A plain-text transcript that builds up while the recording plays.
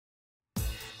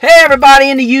Hey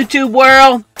everybody in the YouTube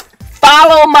world,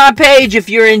 follow my page if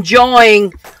you're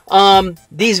enjoying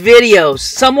these videos.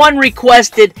 Someone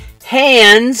requested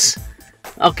hands,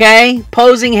 okay,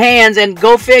 posing hands, and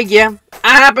go figure,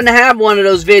 I happen to have one of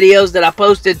those videos that I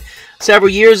posted several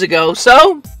years ago,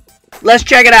 so let's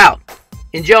check it out.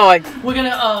 Enjoy. We're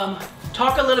gonna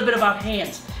talk a little bit about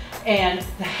hands, and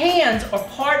the hands are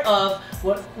part of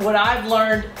what I've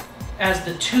learned as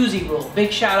the Toosie Rule.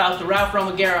 Big shout out to Ralph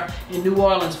Romagera in New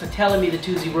Orleans for telling me the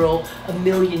Toosie Rule a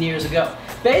million years ago.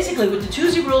 Basically, what the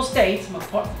Toosie Rule states, I'm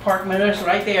gonna park my nurse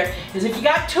right there, is if you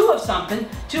got two of something,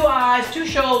 two eyes, two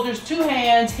shoulders, two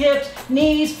hands, hips,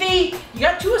 knees, feet, you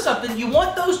got two of something, you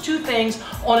want those two things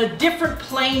on a different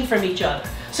plane from each other.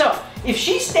 So, if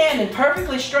she's standing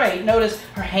perfectly straight, notice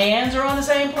her hands are on the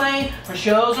same plane, her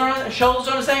shoulders are on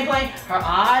the same plane, her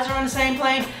eyes are on the same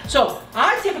plane. So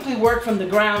I typically work from the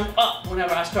ground up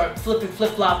whenever I start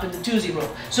flip-flopping the Toosie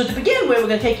Rule. So to begin with, we're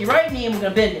going to take your right knee and we're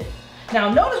going to bend it.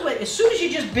 Now notice what, as soon as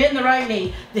you just bend the right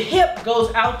knee, the hip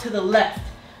goes out to the left.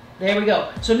 There we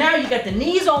go. So now you got the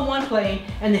knees on one plane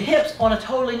and the hips on a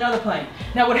totally another plane.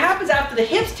 Now what happens after the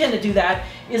hips tend to do that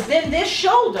is then this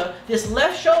shoulder, this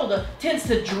left shoulder, tends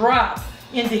to drop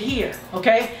into here,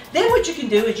 okay? Then what you can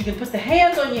do is you can put the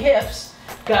hands on your hips,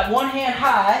 got one hand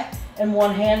high and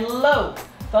one hand low.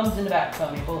 Thumbs in the back,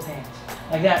 thumb in both hands.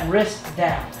 Like that, and wrist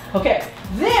down. Okay,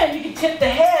 then you can tip the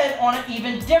head on an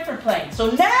even different plane. So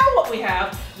now what we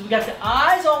have is we got the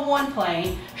eyes on one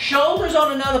plane, shoulders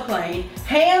on another plane,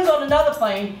 hands on another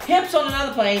plane, hips on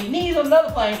another plane, knees on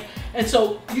another plane, and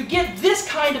so you get this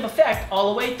kind of effect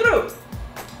all the way through.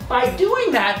 By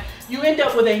doing that, you end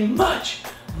up with a much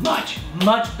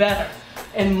better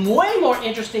and way more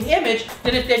interesting image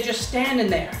than if they're just standing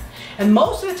there. And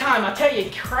most of the time, I tell you,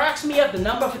 it cracks me up the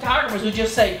number of photographers who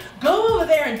just say, go over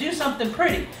there and do something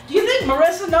pretty. Do you think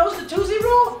Marissa knows the Toosie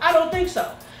Rule? I don't think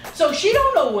so. So she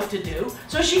don't know what to do,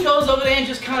 so she goes over there and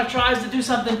just kind of tries to do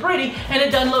something pretty, and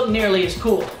it doesn't look nearly as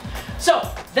cool. So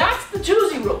that's the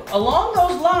Toosie Rule. Along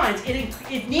those lines,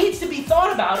 it needs to be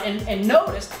thought about and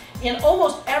noticed in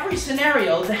almost every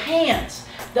scenario. The hands.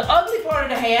 The ugly part of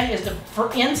the hand is the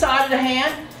inside of the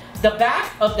hand, the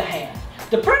back of the hand.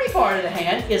 The pretty part of the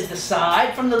hand is the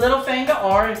side from the little finger,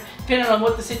 or depending on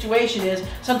what the situation is,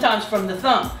 sometimes from the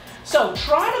thumb. So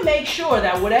try to make sure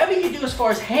that whatever you do as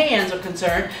far as hands are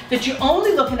concerned, that you're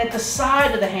only looking at the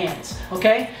side of the hands,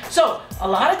 okay? So a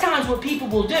lot of times what people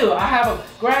will do, I have them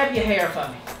grab your hair for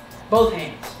me, both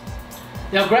hands.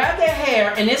 They'll grab their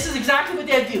hair, and this is exactly what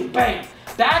they'll do, bam.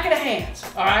 Back of the hands,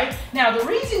 all right? Now the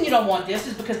reason you don't want this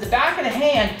is because the back of the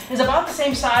hand is about the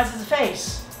same size as the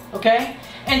face, okay?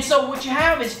 And so what you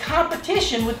have is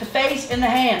competition with the face and the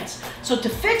hands. So to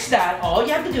fix that, all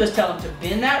you have to do is tell them to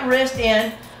bend that wrist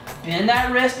in, bend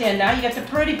that wrist in. Now you got the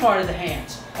pretty part of the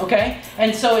hands, okay?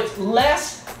 And so it's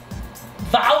less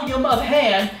volume of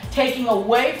hand taking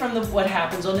away from what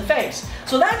happens on the face.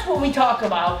 So that's what we talk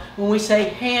about when we say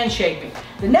hand shaping.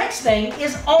 The next thing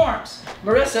is arms.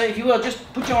 Marissa, if you will,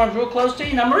 just put your arms real close to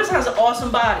you. Now Marissa has an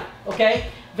awesome body,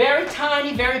 okay? Very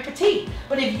tiny, very petite.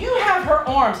 But if you have her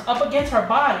arms up against her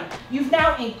body, you've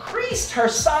now increased her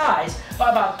size by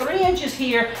about 3 inches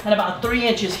here and about 3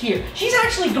 inches here. She's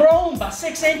actually grown by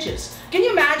 6 inches. Can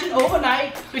you imagine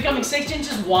overnight becoming 6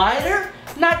 inches wider?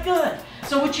 Not good.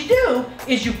 So what you do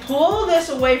is you pull this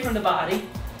away from the body,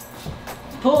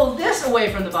 pull this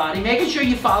away from the body, making sure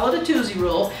you follow the Toosie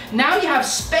Rule. Now you have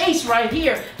space right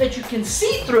here that you can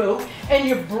see through, and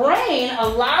your brain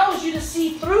allows you to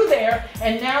see through there,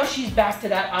 and now she's back to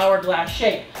that hourglass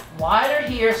shape. Wider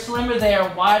here, slimmer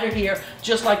there, wider here,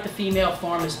 just like the female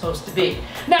form is supposed to be.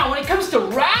 Now when it comes to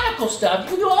radical stuff, you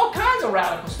can do all kinds of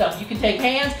radical stuff. You can take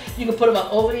hands, you can put them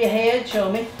up over your head,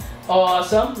 show me.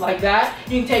 Awesome, like that.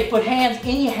 You can put hands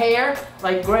in your hair,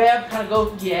 like grab, kind of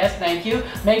go, yes, thank you.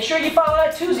 Make sure you follow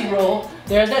that Toosie Rule.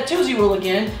 There's that Toosie Rule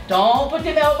again. Don't put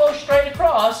them elbows straight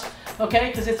across, okay,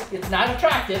 because it's not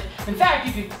attractive. In fact,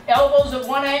 you can elbows at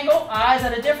one angle, eyes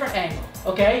at a different angle,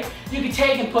 okay? You can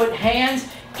take and put hands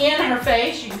in her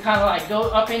face. You can kind of like go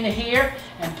up into here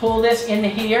and pull this into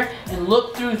here and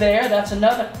look through there. That's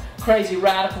another crazy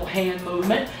radical hand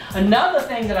movement. Another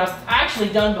thing that I've actually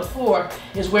done before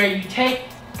is where you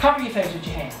cover your face with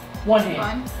your hand. One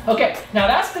hand. Okay, now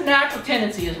that's the natural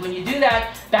tendency, is when you do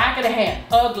that, back of the hand,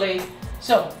 ugly.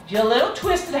 So, get a little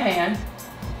twist of the hand.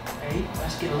 Ready?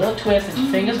 Let's get a little twist and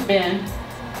your fingers bend.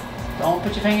 Don't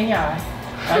put your finger in your eye.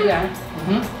 Like that.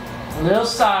 a little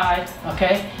side,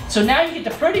 okay? So now you get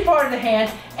the pretty part of the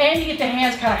hand, and you get the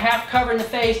hands kind of half covering the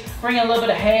face, bringing a little bit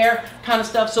of hair kind of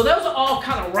stuff. So those are all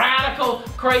kind of radical,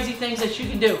 crazy things that you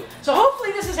can do. So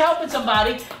hopefully this is helping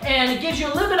somebody, and it gives you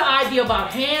a little bit of idea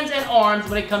about hands and arms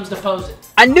when it comes to posing.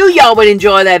 I knew y'all would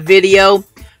enjoy that video.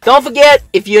 Don't forget,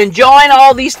 if you're enjoying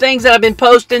all these things that I've been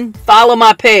posting, follow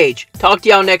my page. Talk to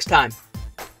y'all next time.